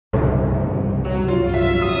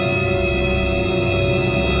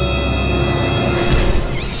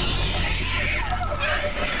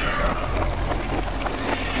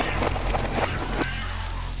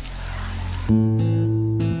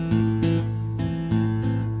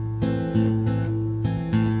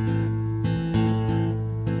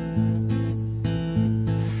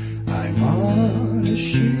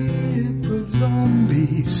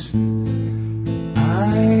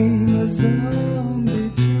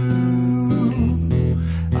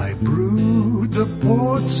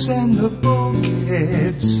boats and the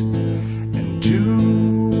bulkheads and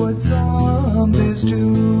do what zombies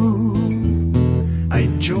do. I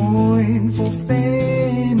join for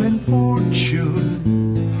fame and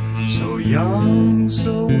fortune, so young,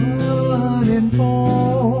 so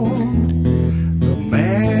uninformed. The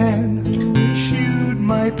man who issued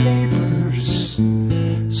my papers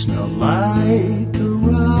smelled like a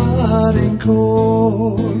rotting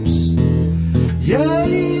corpse. Yeah,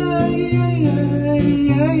 yeah, yeah, yeah, yeah,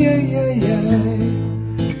 yeah, yeah, yeah, yeah,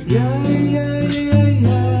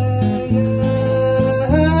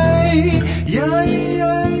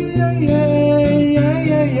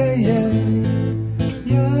 yeah, yeah,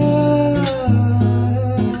 yeah,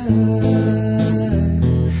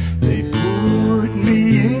 They put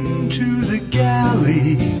me into the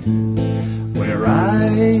galley where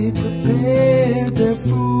I prepared their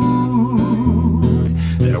food.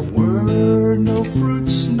 There were no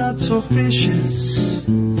fruits, nuts or fishes,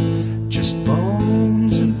 just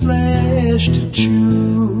bones and flesh to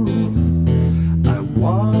chew. I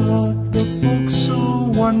walked the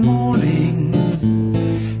forecastle one morning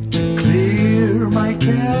to clear my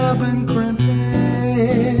cabin cramped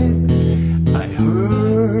head. I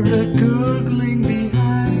heard a gurgling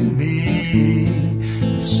behind me,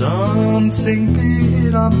 and something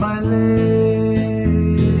bit on my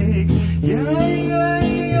leg. Yeah, yeah,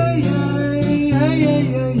 yeah, yeah, yeah, yeah,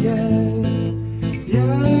 yeah, yeah, yeah,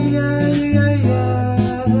 yeah,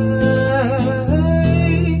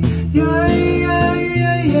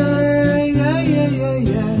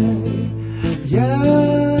 yeah,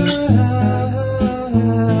 yeah.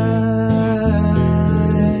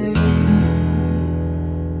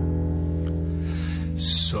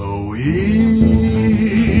 So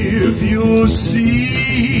if you're seeking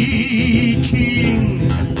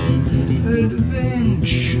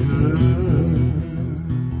adventure,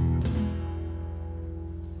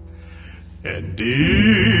 and if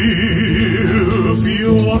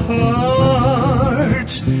your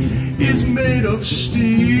heart is made of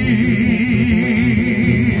steel,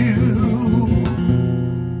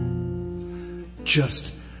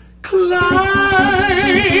 just climb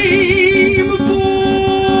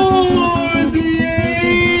aboard the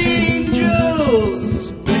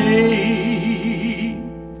Angel's Bay.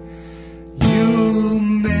 You'll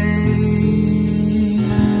make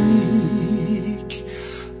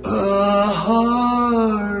a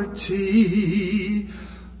hearty